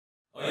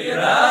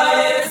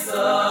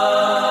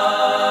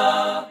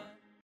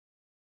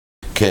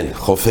כן,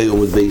 חופי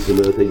ומדבייס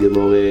אומרת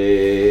הגמורה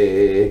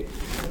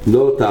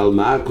לא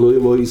תלמה כלוי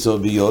מויסו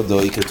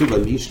ביודוי, כתוב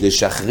במשנה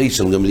שאחרי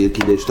שם גם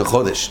קידש את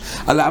החודש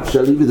על אף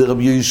שעלי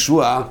בדרבי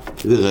ישוע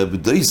ורבי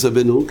דויסה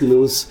בן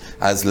הורקנוס,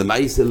 אז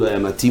למעשה לא היה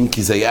מתאים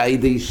כי זה היה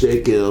ידי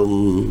שקר.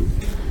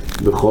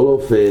 בכל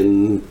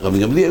אופן רבי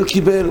גמליאל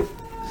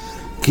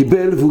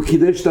קיבל והוא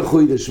קידש את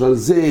החודש, ועל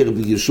זה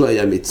רבי ישוע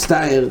היה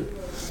מצטער.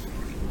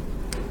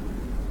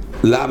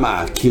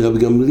 למה? כי רבי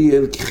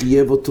גמליאל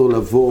חייב אותו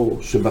לבוא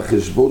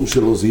שבחשבון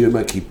שלו זה יום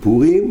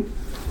הכיפורים,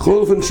 בכל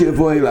אופן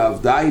שיבוא אליו.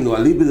 דהיינו,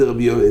 אליבא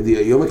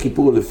יום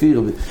הכיפורים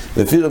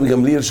לפי רבי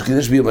גמליאל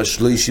שקידש ביום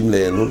ה-30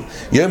 לאלול,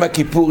 יום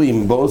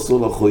הכיפורים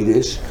בעשור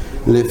לחודש,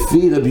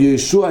 לפי רבי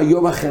ישוע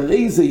יום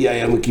אחרי זה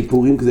יהיה יום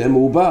הכיפורים, כי זה היה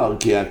מעובר,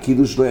 כי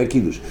הקידוש לא היה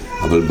קידוש.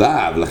 אבל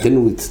בא, ולכן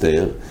הוא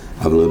מצטער.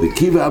 אבל רבי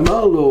עקיבא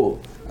אמר לו,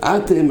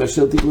 אתם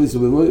אשר תכניסו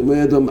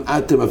במו אדום,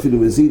 אתם אפילו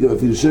מזידים,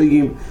 אפילו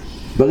שוגים,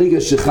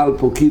 ברגע שחל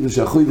פה קידוש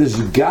החודש,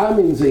 גם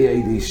אם זה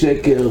יהיה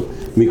שקר,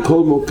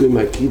 מכל מוקרים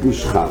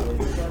הקידוש חל.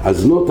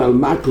 אז לא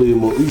תלמה כלוי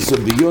מויסו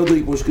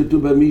ביודוי, כמו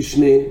שכתוב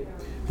במשנה,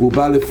 והוא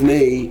בא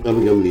לפני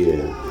רבי גמליאל.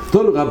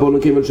 תנו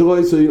רבנו כיוון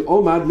שרויסוי,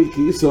 עומד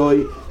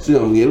מכיסוי,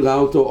 שגמליאל ראה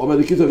אותו, עומד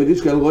מכיסוי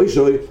ונשקל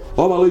רויסוי,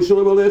 עומד לו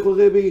ישורם הולך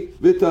לרבי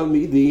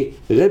ותלמידי.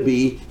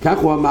 רבי, כך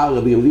הוא אמר,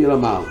 רבי גמליאל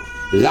אמר,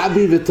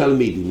 רבי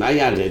ותלמידי. מה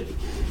היה רבי?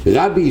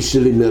 רבי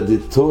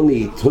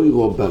שלימדתוני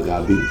תוירו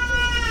ברבי,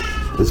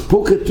 אז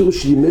פה כתוב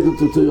שלימד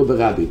אותו תוירו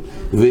ברבי,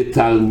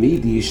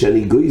 ותלמידי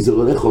שאני גויזר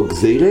הולך או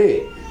גזירה,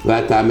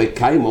 ואתה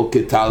מקיימו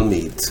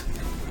כתלמיד.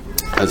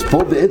 אז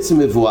פה בעצם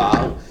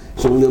מבואר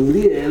שרבי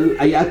גמליאל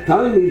היה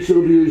תלמיד של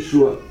רבי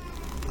ישוע,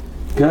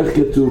 כך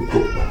כתוב פה,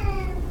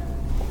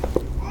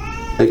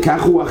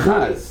 כך הוא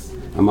אחז.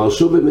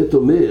 המרשו באמת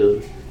אומר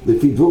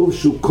לפי דברו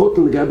שהוא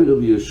קוטן לגבי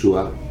רבי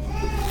ישוע,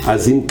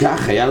 אז אם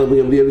כך היה רבי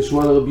גמליאל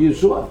לשמוע על רבי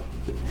ישוע.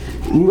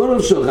 לא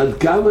נמשוך, עד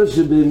כמה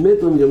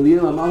שבאמת רבי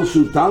גמליאל אמר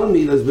שהוא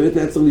תלמיד, אז באמת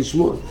היה צריך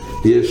לשמוע.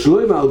 יש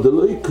לו אמר,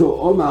 דלוי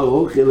כאומר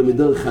אוכל אלא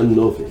מדרך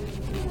הנופל.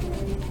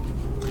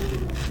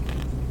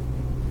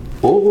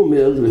 אור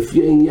אומר,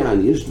 לפי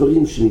העניין, יש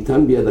דברים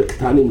שניתן ביד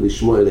הקטנים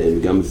לשמוע אליהם,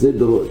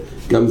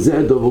 גם זה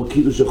הדבר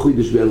קידוש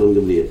החודש ביד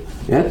רבי גמליאל.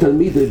 היה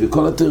תלמיד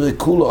בכל התורה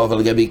כולו, אבל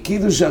לגבי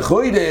קידוש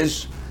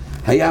החודש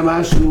היה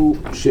משהו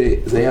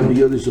שזה היה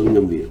ביודו של רבי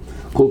גמליאל.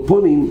 כל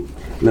פונים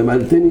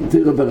למדתני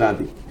תורה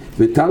ברבי,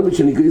 ותלמיד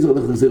שאני גויזר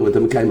הולך לחזיר, ואתה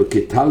מקיים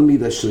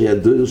כתלמיד אשר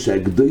ידור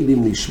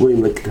שהגדולים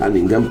לשמועים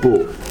לקטנים. גם פה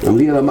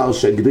גמליאל אמר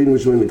שהגדולים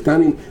לשמועים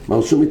לקטנים,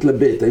 מרשו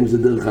מתלבט האם זה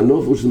דרך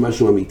הנוף או שזה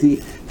משהו אמיתי.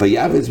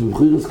 ויבץ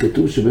בבחירוס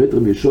כתוב שבאמת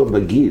רבי ישוע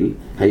בגיל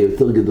היה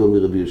יותר גדול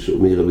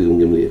מרבי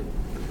גמליאל.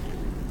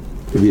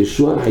 רבי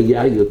ישוע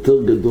היה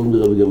יותר גדול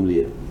מרבי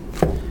גמליאל.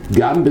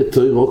 גם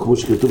בתוירו, כמו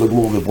שכתוב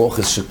בגמור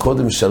בברוכס,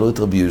 שקודם שאלו את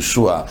רבי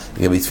ישוע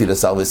לגבי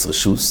תפילת 14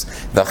 שוס,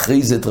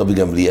 ואחרי זה את רבי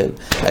גמליאל,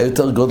 היה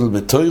יותר גודל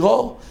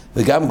בתוירו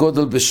וגם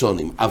גודל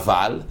בשונים.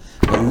 אבל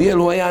גמליאל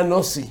הוא היה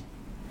הנוסי.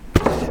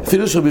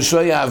 אפילו שרבי ישוע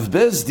היה אב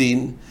בית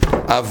דין,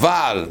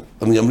 אבל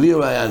גמליאל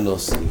הוא היה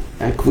הנוסי.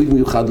 היה כבוד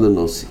מיוחד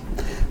לנוסי.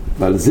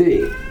 ועל זה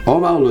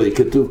אומר לו,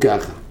 כתוב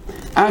ככה,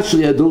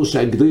 אשר ידור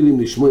שהגדולים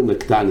לשמועים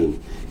לקטנים,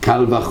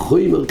 קל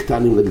וחומר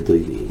קטנים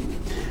לגדולים.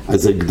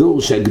 אז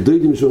הגדור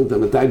שהגדולים לשמועים את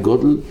מתי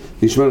הגודל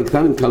לשמוע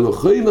לקטנים, קל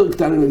וחומר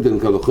קטנים לגדולים.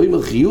 קל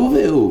וחומר חיוב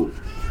הוא,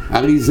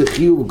 הרי זה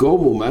חיוב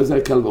גומו. מה זה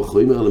הקל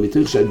וחומר? על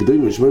המתוך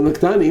שהגדולים לשמועים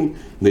לקטנים,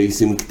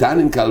 נעשים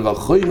קטנים קל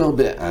וחומר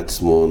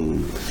בעצמון.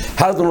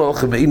 הלכנו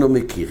הולכים ואינו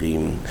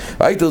מכירים.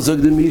 והייתו זוג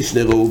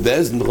דמישנה ראו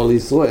באזן בכל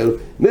ישראל,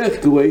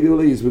 נחקרו היינו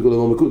להיס בכל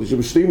דבר מקודש.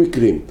 שבשתי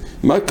מקרים,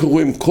 מה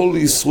קורה אם כל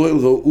ישראל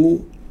ראו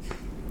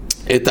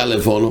את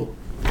הלבונו?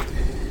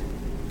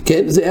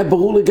 כן, זה היה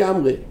ברור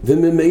לגמרי,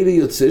 וממילא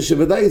יוצא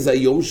שוודאי זה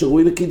היום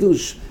שראוי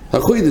לקידוש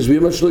החודש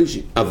ביום ה-30.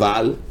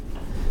 אבל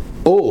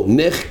או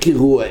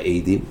נחקרו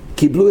העדים,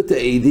 קיבלו את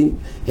העדים,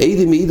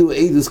 העדים העידו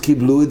עדוס,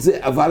 קיבלו את זה,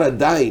 אבל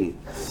עדיין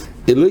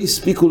לא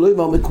הספיקו, לא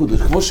יאמר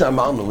מקודש. כמו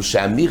שאמרנו,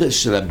 שהאמירה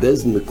של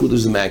הבזן מקודש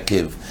זה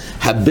מעכב.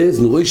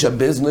 הבזן, רואה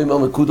שהבזן לא יאמר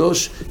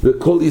מקודש,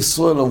 וכל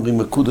ישראל אומרים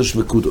מקודש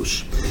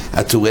מקודש.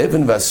 הטור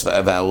אבן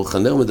והאור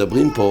חנר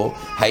מדברים פה,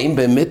 האם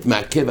באמת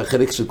מעכב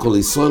החלק של כל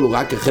ישראל, או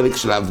רק החלק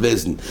של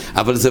הבזן.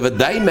 אבל זה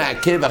ודאי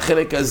מעכב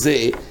החלק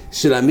הזה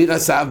של אמיר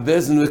עשה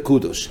בזן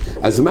מקודש.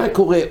 אז מה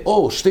קורה?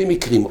 או שתי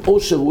מקרים, או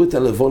שראו את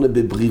הלבונה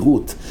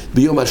בברירות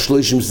ביום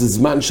ה-30, זה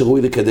זמן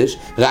שראוי לקדש,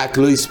 רק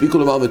לא הספיקו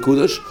לומר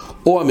מקודש,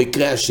 או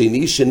המקרה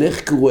השני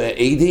שנחקרו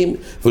העדים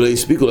ולא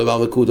הספיקו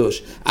לומר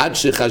מקודש עד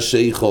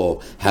שחשיכו,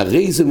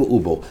 הרי זה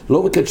מעובו,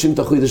 לא מקדשים את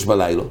החודש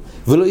בלילה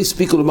ולא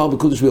הספיקו לומר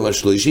מקודש ביום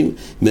ה-30,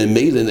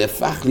 ממילא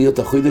נהפך להיות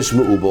החודש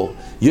מעובו.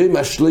 יום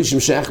ה-30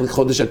 שייך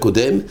לחודש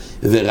הקודם,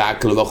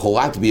 ורק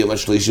למחרת ביום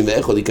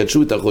ה-31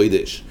 יקדשו את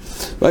החודש.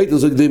 ראיתו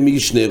זוג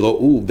דמישנה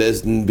ראו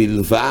בזן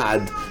בלבד.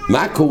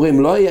 מה קורה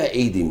אם לא היה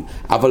עדים,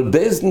 אבל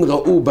בזן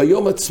ראו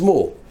ביום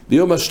עצמו,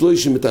 ביום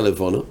ה-30 את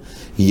הלבונה,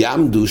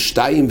 יעמדו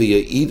שניים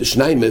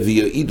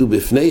ויעידו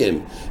בפניהם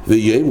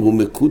ויאמרו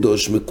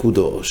מקודש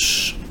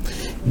מקודש.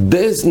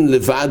 בזן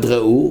לבד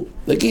ראו,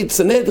 נגיד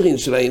סנהדרין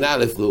של העין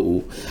א'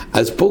 ראו,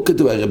 אז פה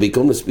כתוב, הרבי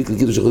קום נספיק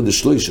לקידוש החודש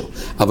שלושה,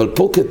 אבל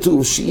פה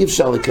כתוב שאי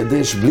אפשר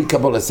לקדש בלי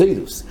קבול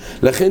הסיידוס,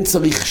 לכן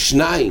צריך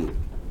שניים.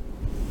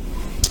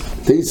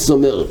 תייס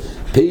אומר,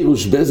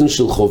 פירוש בזן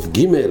של חוף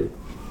ג',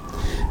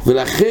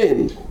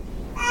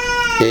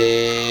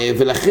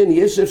 ולכן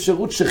יש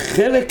אפשרות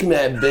שחלק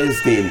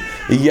מהבזדין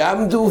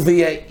יעמדו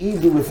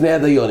ויעידו בפני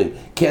הדיונים,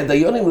 כי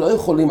הדיונים לא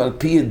יכולים על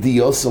פי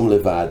ידיוסום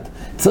לבד,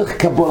 צריך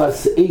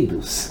קבולת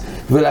עדוס,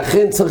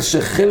 ולכן צריך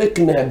שחלק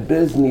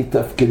מהבזדין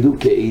יתפקדו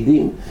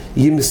כעדים,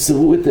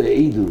 ימסרו את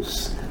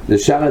העדוס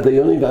לשאר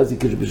הדיונים ואז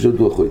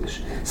יקדשו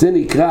החודש. זה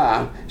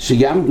נקרא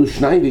שיעמדו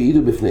שניים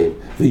ויעידו בפניהם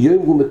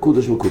ויאמרו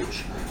מקודש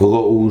מקודש.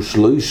 ראו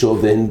שלושה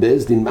ואין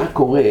בזדין. מה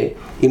קורה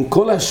אם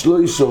כל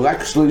השלושה,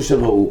 רק שלושה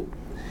ראו?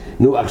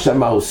 נו, עכשיו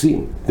מה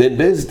עושים? ואין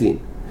בזדין.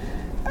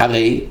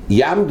 הרי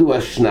יעמדו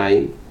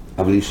השניים,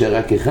 אבל יישאר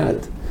רק אחד.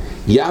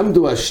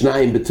 יעמדו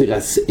השניים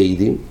בתירס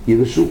עדים,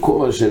 יבשו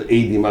כובע של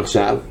עדים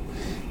עכשיו,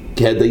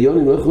 כי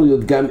הדיונים לא יכולים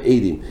להיות גם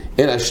עדים,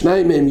 אלא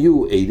שניים מהם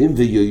יהיו עדים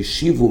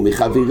ויושיבו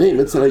מחבריהם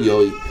אצל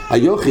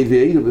היוחד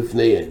ויעידו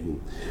בפניהם.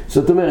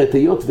 זאת אומרת,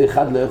 היות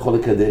ואחד לא יכול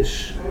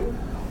לקדש,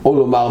 או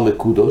לומר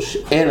מקודש,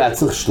 אלא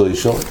צריך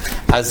שלושה,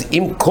 אז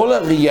אם כל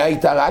הראייה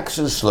הייתה רק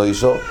של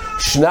שלושה,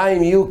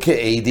 שניים יהיו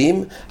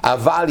כעדים,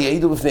 אבל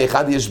יעידו בפני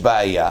אחד יש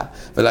בעיה,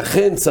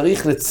 ולכן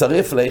צריך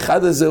לצרף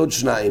לאחד הזה עוד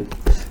שניים.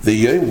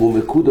 ויאמרו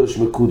מקודש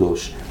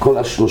מקודש, כל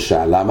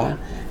השלושה. למה?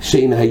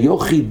 שאין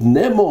היוחד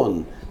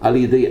נמון על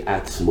ידי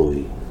עצמו.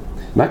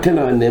 מה כאן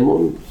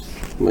הנמון?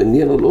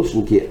 מעניין לא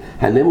כי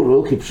הנמון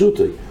לא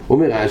כפשוטו.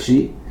 אומר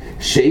רש"י,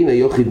 שאין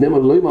היוחד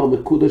נאמן לא יאמר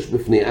מקודש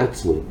בפני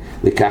עצמו,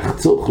 לכך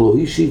צורך לא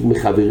השיב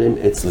מחבריהם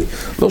אצלי.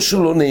 לא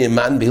שהוא לא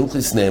נאמן בהלכות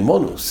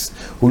נאמנוס,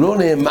 הוא לא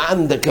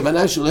נאמן,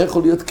 הכוונה שלא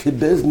יכול להיות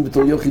כבזדין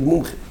בתור יוחד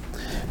מומחה,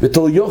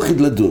 בתור יוחד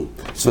לדון.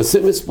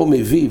 ספסמס פה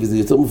מביא, וזה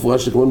יותר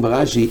מפורש כמובן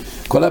ברש"י,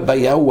 כל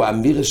הבעיה הוא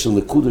האמירה של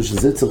מקודש,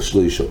 שזה צריך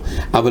שלושה.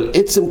 אבל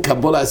עצם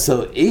קבול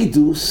 10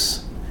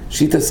 עדוס,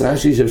 שיטת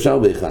רש"י שאפשר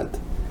באחד.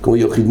 כמו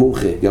יוחד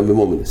מומחה, גם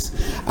במומנס.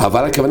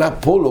 אבל הכוונה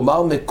פה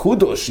לומר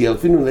מקודש,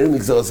 ילפינו לאל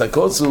מגזר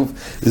הסקוסוף,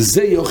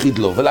 זה יוחד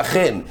לו.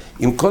 ולכן,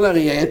 עם כל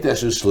הראייתה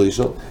של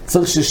שלושה,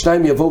 צריך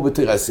ששניים יבואו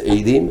בתירס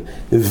עדים,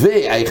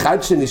 והאחד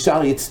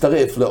שנשאר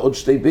יצטרף לעוד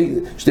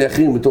שתי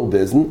אחרים בתור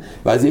בזן,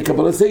 ואז יהיה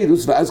קבול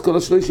הסיידוס, ואז כל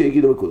השלושה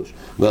יגידו מקודש.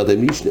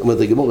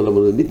 אומרת הגמור, למה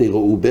למיתני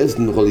ראו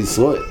בזן בכל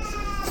ישראל?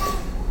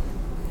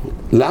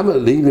 למה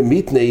לי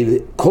למיתני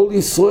כל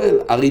ישראל?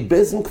 הרי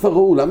בזן כבר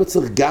ראו, למה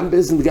צריך גם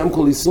בזן וגם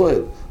כל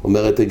ישראל?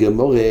 אומרת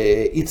הגמור,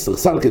 יצטרך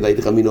סל כדאי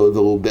תחמינו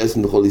וראו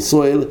בזן בכל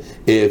ישראל,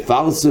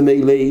 פרסם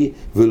אלי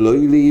ולא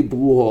אלי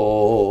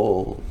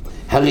ברוהו.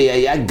 הרי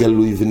היה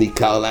גלוי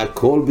וניכר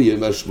להכל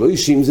ביום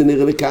השלושים, זה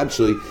נראה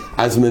לקדשוי,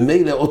 אז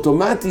ממילא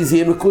אוטומטי זה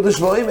יהיה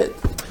מקודש ואומת.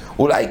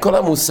 אולי כל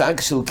המושג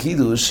של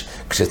קידוש,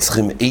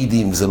 כשצריכים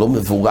עדים, זה לא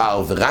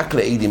מבורר, ורק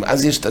לעדים,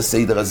 אז יש את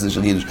הסדר הזה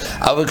של קידוש.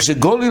 אבל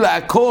כשגולי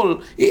להכל,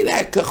 הנה,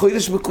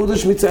 החודש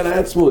מקודש מצד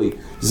עצמו.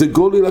 זה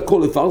גולי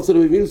להכל, לפרסם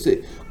במילסה.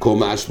 כל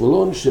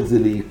משמעון שזה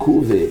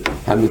לעיכוב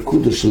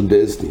המקודש של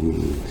בזדין.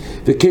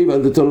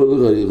 וכיוון דתנו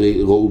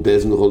ראו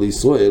בזדין לכל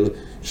ישראל,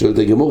 של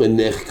הגמור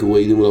נחקרו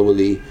עדים ולומר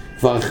לי,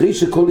 כבר אחרי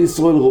שכל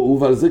ישראל ראו,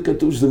 ועל זה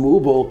כתוב שזה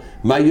מעובר,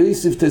 מה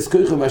יוסיף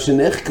תזכורכם, מה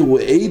שנחקרו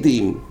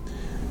עדים,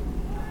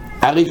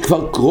 הרי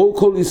כבר קראו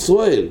כל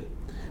ישראל,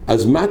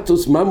 אז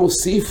מה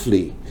מוסיף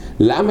לי?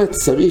 למה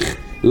צריך,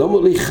 לא אומר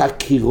לי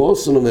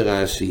חקירוס, אומר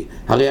רש"י,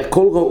 הרי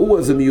הכל ראו,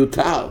 אז זה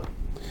מיותר.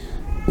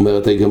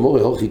 אומרת הגמור,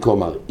 הוכי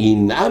כומר,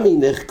 אינמי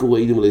נחקרו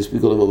עדים ולא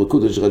הספיקו לומר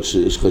מקודש רק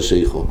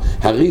שחשיכו,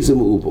 הרי זה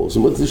מעובר. זאת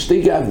אומרת, זה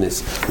שתי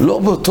גבנס, לא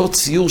באותו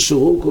ציור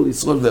שראו כל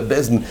ישראל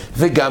ובזן,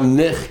 וגם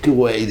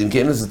נחקרו עדים, כי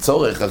אין לזה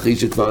צורך אחרי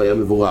שכבר היה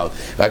מבורר.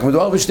 רק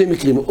מדובר בשתי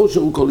מקרים, או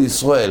שראו כל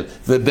ישראל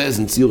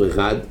ובזן ציור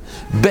אחד,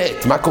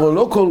 בית, מה קורה?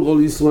 לא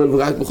כל ישראל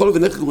ורק בכל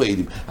ונחקרו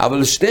עדים,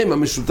 אבל שניהם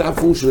המשותף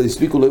הוא שלא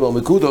הספיקו לומר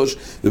מקודש,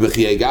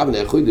 ובחיי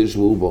גבנה החודש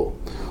מעובר.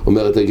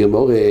 אומרת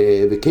הגמור,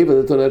 וכיוון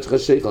נתונת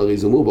שחשיך, הרי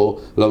זה מעובר,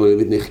 לא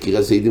מלמד נחקיר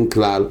הסעידים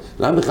כלל.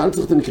 למה בכלל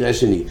צריך את המקרה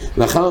השני?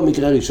 לאחר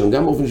המקרה הראשון,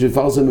 גם באופן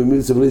שפרסם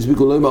במילסה ולא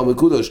הספיקו לא יאמר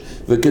מקודש,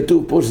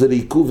 וכתוב פה שזה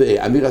לעיכוב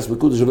אמירס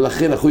מקודש,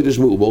 ולכן החודש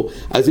מעובר,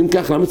 אז אם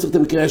כך, למה צריך את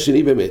המקרה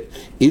השני באמת?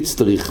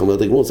 יצטריך,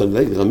 אומרת הגמור, צריך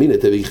להגיד, רמין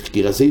את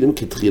נחקיר הסעידים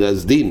כתחילה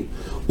דין,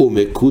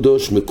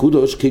 ומקודש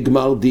מקודש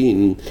כגמר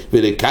דין,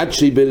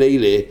 ולקדשי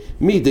בלילה,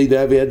 מדי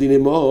דאבי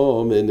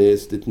הדינימו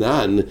מנס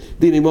תתנן,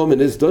 דינימו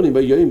מנס דונים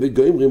ביום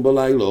וגוימרים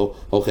בלילה,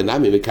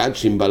 אוכנמי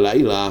מקדשים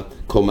בלילה,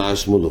 קומה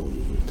שמולון.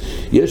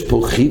 יש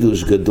פה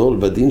חידוש גדול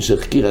בדין של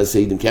חקיר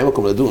הסעידים, כי היה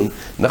מקום לדון,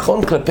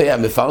 נכון כלפי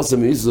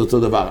המפרסם זה אותו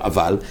דבר,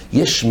 אבל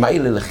יש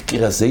מיילה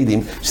לחקיר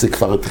הסעידים שזה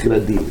כבר התחיל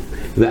הדין.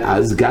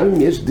 ואז גם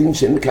אם יש דין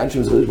שאין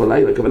מקדשים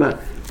בלילה, הכוונה,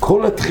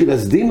 כל התחילת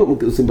דין לא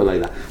עושים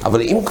בלילה,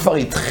 אבל אם כבר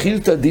התחיל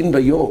את הדין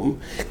ביום,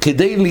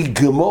 כדי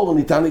לגמור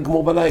ניתן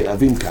לגמור בלילה,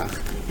 ואם כך,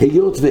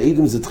 היות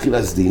ועדים זה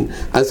תחילת דין,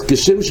 אז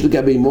כשם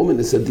שלגבי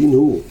מומנס הדין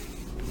הוא,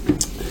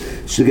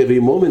 שלגבי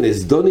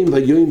מומנס דונים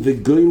ביום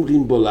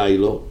וגוימרים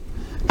בלילה,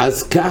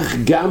 אז כך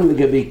גם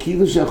לגבי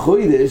קידוש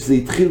החודש זה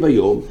התחיל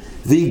ביום,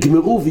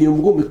 ויגמרו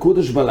ויאמרו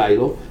מקודש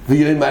בלילה,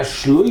 ויום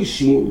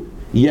השלושים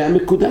יהיה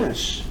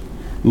המקודש.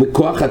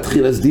 מכוח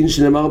התחילת דין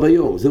שנאמר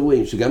ביום. זה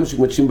רואים שגם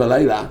כשמקדשים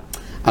בלילה,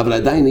 אבל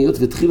עדיין היות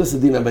ותחילת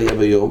הדין הבא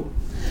ביום,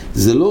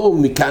 זה לא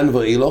מכאן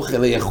ואילך,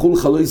 אלא יחול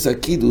חלויס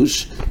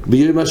הקידוש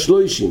ביום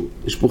השלושים.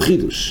 יש פה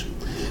חידוש.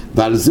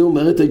 ועל זה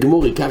אומרת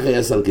הגמורי, ככה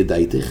יעשה על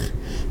כדאיתך,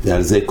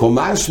 ועל זה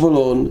קומה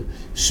שמלון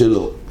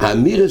שלו.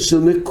 האמירה של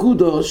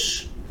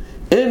מקודש,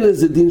 אין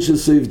לזה דין של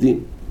סויב דין.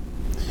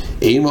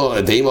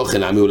 ואם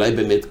אוכנמי, אולי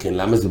באמת כן,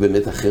 למה זה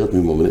באמת אחרת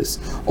ממומנס?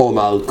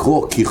 אומר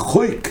קרוא, כי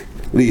חויק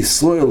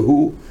לישראל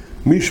הוא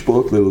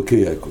משפוט לאלוקי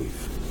יעקב.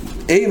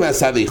 אם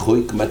עשה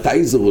וחויק,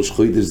 מתי זה ראש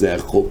חודש? זה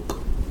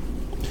החוק.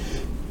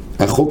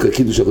 החוק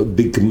הקידוש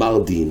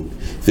בגמר דין,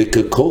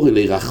 וכקורא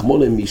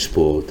לרחמון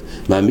המשפוט,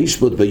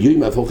 מהמשפוט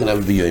ביום הפוך עליו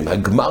ביום.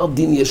 הגמר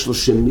דין יש לו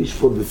שם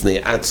משפוט בפני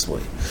עצמו,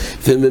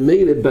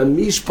 וממילא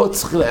במשפוט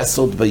צריך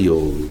לעשות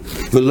ביום,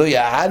 ולא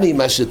יעני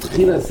מה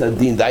שתחיל עשה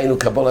דין, דיינו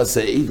קבול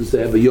עשה עידוס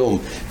היה ביום,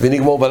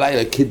 ונגמור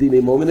בלילה כדין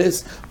עם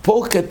אומנס.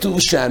 פה כתוב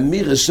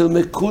שהאמירה של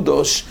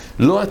מקודש,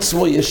 לא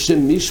עצמו יש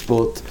שם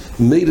משפוט,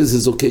 מילא זה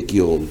זוקק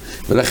יום,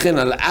 ולכן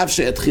על אף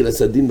שיתחיל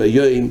עשה דין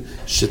ביום,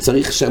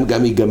 שצריך שם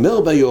גם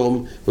ייגמר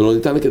ביום, ולא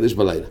ניתן לקדש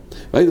בלילה.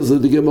 ראינו זה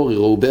דגמורי,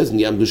 ראו באזן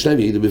יעמדו שניים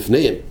ויעידו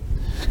בפניהם.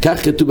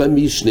 כך כתוב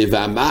במשנה,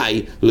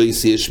 ועמי לא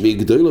יסיע שמי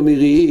גדול או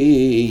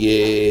מירי.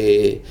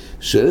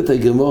 שואלת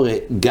הגמורי,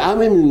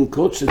 גם אם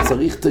ננקוט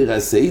שצריך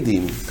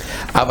תרסיידים,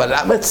 אבל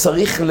למה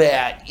צריך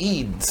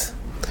להעיד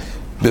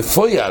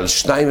בפויל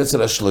שניים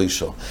אצל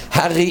השלושה?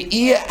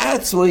 הראי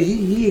עצמו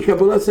היא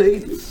קבול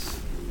הסיידוס.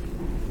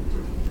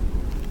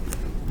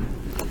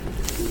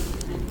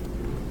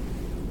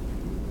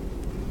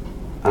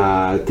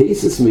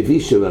 התייסס מביא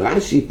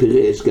שרש"י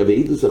פירש גבי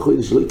עידוס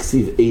החודש לא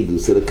יקסיב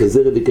עידוס אלא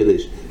כזרע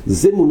וקדש.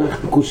 זה מונח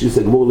בקושיס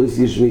הגמור לא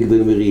יסיע שמי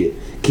גדול מריה,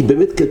 כי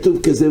באמת כתוב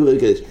כזרע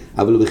וקדש,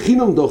 אבל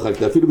בחינום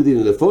דוחק אפילו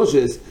בדין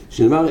לפושס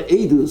שנאמר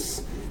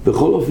עידוס,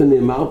 בכל אופן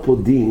נאמר פה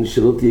דין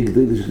שלא תהיה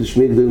גדול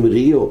שמי גדול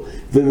מריה,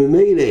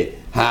 וממילא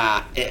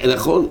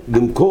נכון,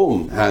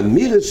 במקום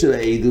האמירה של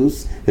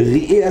העידוס,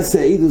 ראי עשה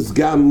העידוס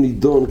גם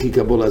נידון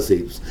כקבול עשה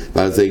עידוס.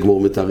 ואז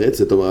הגמור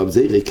מתרצת, אומר רב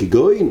זירא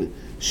כגוין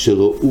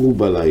שראו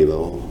בלילה.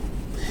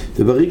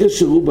 וברגע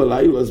שראו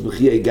בלילה, אז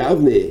בחיי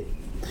גבנה,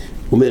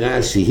 אומר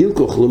רש"י,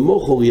 הילקוך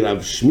למוחור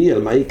ילב שמי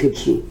על מה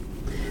יקדשו.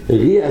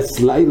 ריאס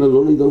לילה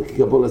לא נידון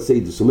כקבול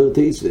הסיידוס, אומר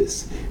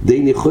תייסבס, די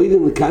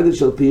נכוידם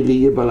לקדש על פי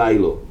ראייה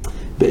בלילה.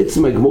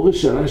 בעצם הגמורה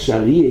שאלה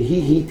שהראייה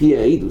היא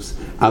תהיה העידוס,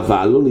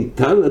 אבל לא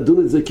ניתן לדון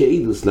את זה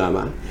כעידוס.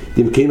 למה?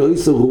 אם כן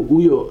אויסו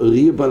ראויו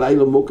ראייה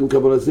בלילה מוקם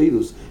קבול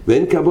הסיידוס,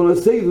 ואין קבול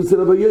הסיידוס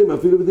אלא ביום,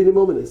 אפילו בדינים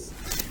אומנס.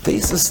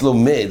 תייסס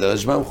לומד,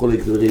 הרשב"ם חולק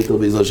לראיתו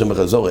בעזרת שם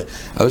בחזורה,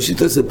 אבל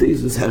שיטס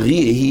התייסס, הראייה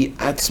היא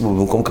עצמו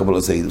במקום קבול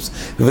הסיידוס,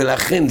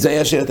 ולכן זה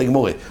היה שאלת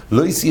הגמורה,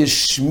 לא יהיה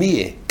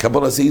שמיה,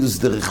 קבול הסיידוס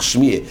דרך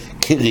שמיה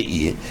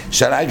כראייה,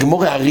 שאלה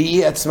הגמורה,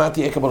 הראייה עצמה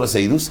תהיה קבול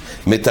הסיידוס,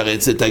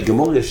 מתרצת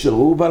הגמורה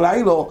שראו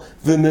בלילה,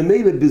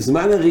 וממילא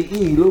בזמן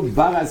הראייה לא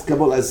ברס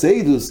קבול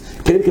הסיידוס,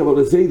 כן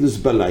קבול הסיידוס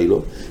בלילה,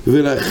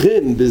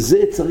 ולכן בזה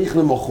צריך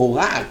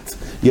למחרת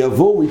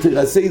יבואו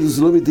מתרסיידוס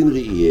לא מדין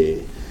ראייה.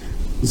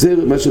 זה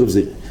מה שרב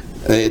זירא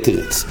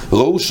תרץ.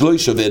 ראו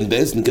שלושה ואין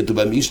באזן,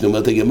 כתוב במשנה,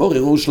 אומרת הגמורה,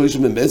 ראו שלושה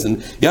ואין באזן,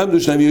 יעמדו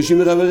שניים ויושבים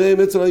לרבריהם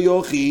אצל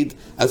היוחיד,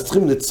 אז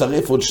צריכים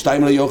לצרף עוד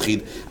שתיים ליוחיד.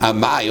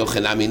 מה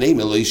יוחנן אמינם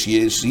אלא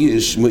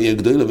יש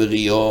גדול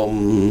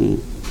וריום.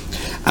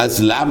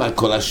 אז למה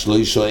כל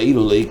השלושה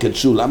האלו לא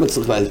יקדשו? למה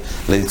צריך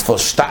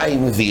לתפוס שתיים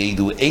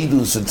ויעידו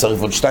עידוס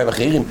וצריך עוד שתיים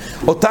אחרים?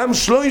 אותם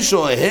שלושה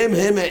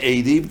הם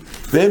העידים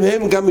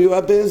והם גם יהיו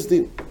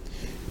הבאזדין.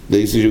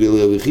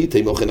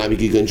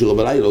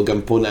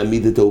 גם פה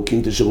נעמיד את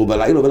ההוקים תשרו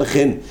בלילה,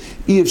 ולכן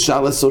אי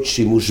אפשר לעשות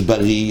שימוש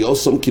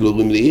בראיוסום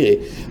כלורים לעירה,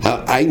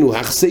 היינו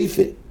אח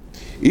סייפה,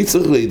 אי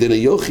צריך לידן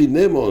היוחיד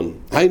נמון,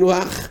 היינו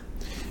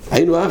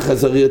אח,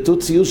 אז הרי אותו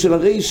ציור של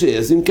הרשע,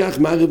 אז אם כך,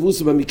 מה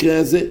הרבוס במקרה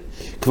הזה?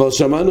 כבר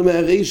שמענו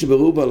מהרשע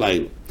בראו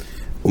בלילה.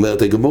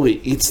 אומרת הגמורי,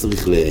 אי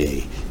צריך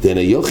דן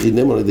היוחיד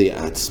נמון על ידי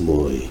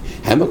עצמו,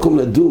 היה מקום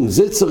לדון,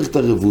 זה צריך את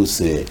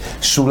הרבוסה,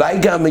 שאולי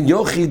גם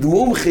היוחיד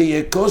מומחה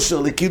יהיה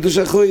כושר לקידוש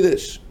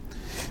החודש.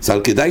 אז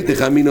על כדאי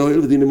תחמין אוהל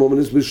ודין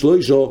המומנס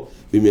בשלושה,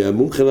 ואם יהיה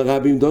מומחה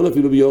לרבים דון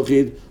אפילו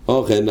ביוחיד,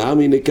 אוכן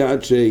נעמי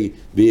נקדשי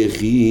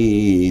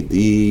ביחיד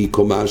אי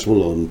קומה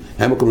שמולון.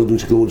 היה מקום לדון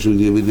שכלומות של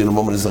דין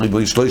המומנס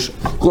הריבוי שלושה.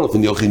 כל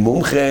אופן יוחיד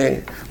מומחה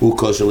הוא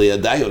כושר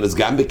לידיו, אז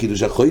גם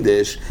בקידוש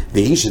החודש,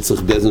 והיא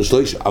שצריך באזן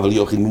שלושה, אבל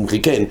יוחיד מומחה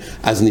כן,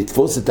 אז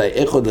נתפוס את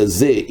האחד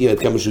הזה, אי עד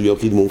כמה שהוא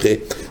יוחיד מומחה.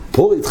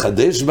 פה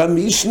התחדש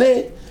במשנה,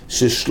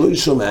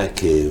 ששלושה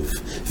מעכב,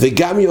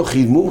 וגם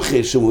יוחיד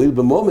מומחה שמועיל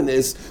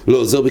במומנס לא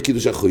עוזר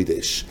בקידוש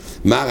החודש.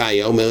 מה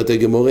הראיה אומרת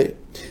הגמורה?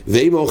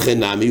 ואם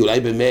אוכן נמי, אולי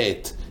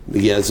באמת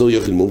יעזור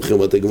יחיד מומחה,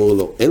 אומרת הגמור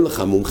לא, אין לך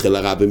מומחה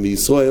לרבי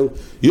מישראל,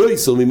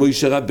 יויסר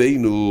ממוישה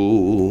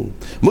רבינו.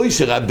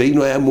 מוישה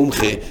רבינו היה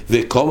מומחה,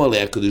 וקומר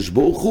לה הקדוש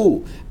ברוך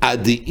הוא,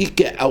 עדי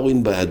איקה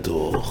אורין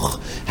בהדוך.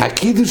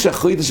 הקידוש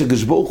החודש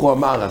הקדוש ברוך הוא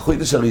אמר,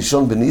 החודש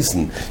הראשון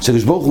בניסן,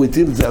 שהקדוש ברוך הוא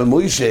הטיל את זה על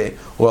מוישה,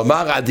 הוא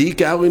אמר עדי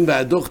איקה אורין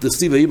בהדוך,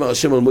 תסתיב ויאמר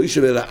השם על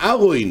מוישה ואל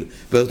האורין,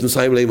 ואנחנו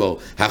מסיים לאמור,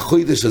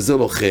 החודש הזה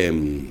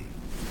לוחם.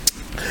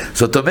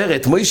 זאת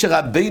אומרת, מוישה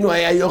רבינו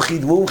היה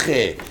יוחיד מומחה,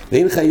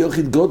 ואין לך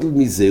יוחיד גודל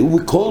מזה,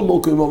 ומכל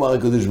מוקם אומר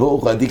הקדוש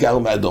ברוך הוא, עדיק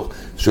ארון בהדוך.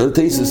 שואל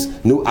תייסס,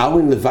 נו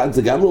ארון לבד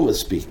זה גם לא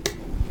מספיק.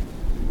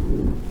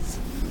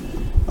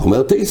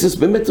 אומר תייסס,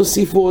 באמת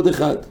הוסיפו עוד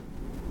אחד.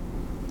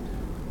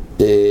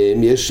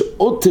 יש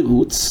עוד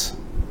תירוץ,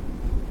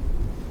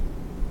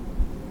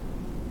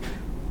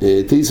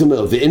 תייסס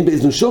אומר, ואין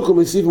באיזנו שוקו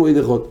מוסיף מועד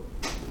אחד.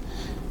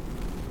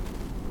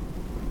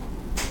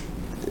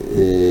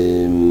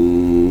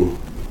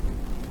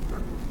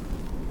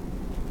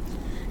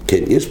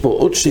 כן, יש פה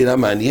עוד שאלה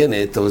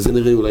מעניינת, אבל זה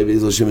נראה אולי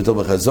באיזו שם יותר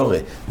בחזורה.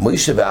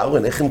 מוישה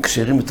ואהרון, איך הם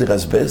קשרים יותר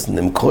אסבסן?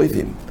 הם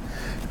קרויבים.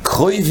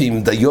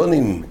 קרויבים,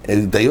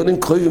 דיונים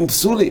קרויבים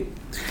פסולים.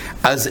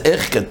 אז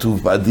איך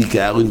כתוב בעדיק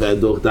אהרון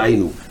והדור,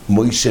 דיינו,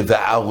 מוישה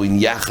ואהרון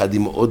יחד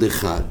עם עוד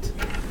אחד.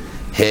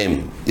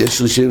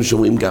 יש ראשונים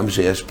שאומרים גם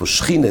שיש פה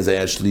שכינה, זה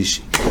היה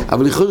שלישי.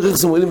 אבל יכול להיות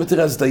איך אומרים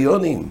יותר אז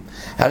דיונים.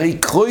 הרי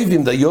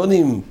קרויבים,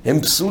 דיונים,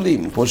 הם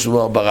פסולים, כמו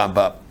שאומר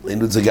ברמב"ם.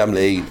 ראינו את זה גם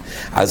לעיל.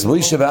 אז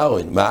מוישה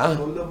ואהרון, מה?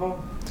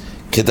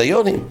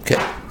 כדיונים, כן,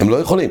 הם לא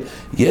יכולים.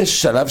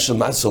 יש שלב של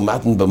מסע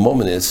ומתן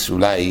במומנס,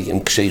 שאולי הם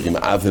קשרים,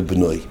 אב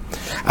ובנוי.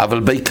 אבל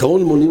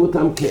בעיקרון מונים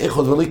אותם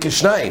כאחד ולא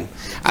כשניים.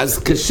 אז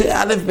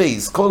קשה א'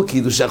 בייס, כל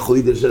קידוש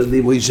החודש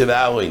של מוישה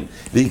ואהרון,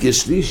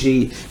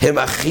 וכשלישי הם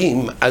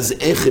אחים, אז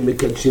איך הם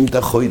מקדשים את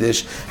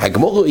החודש?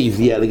 הגמרא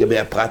הביאה לגבי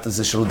הפרט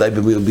הזה שלא די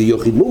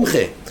ביוחיד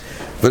מומחה.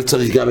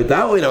 וצריך גם את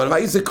אהרון, אבל מה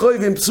זה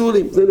קרויבים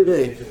פסולים? זה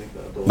נראה.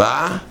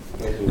 מה?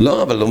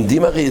 לא, אבל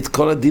לומדים הרי את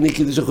כל הדיני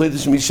קידוש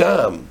החודש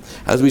משם.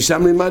 אז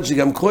משם נלמד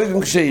שגם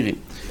קרויבים כשרים.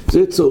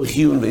 זה צורך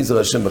עיון בעזר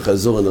השם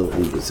בחזור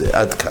הנרחוב בזה.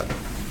 עד כאן.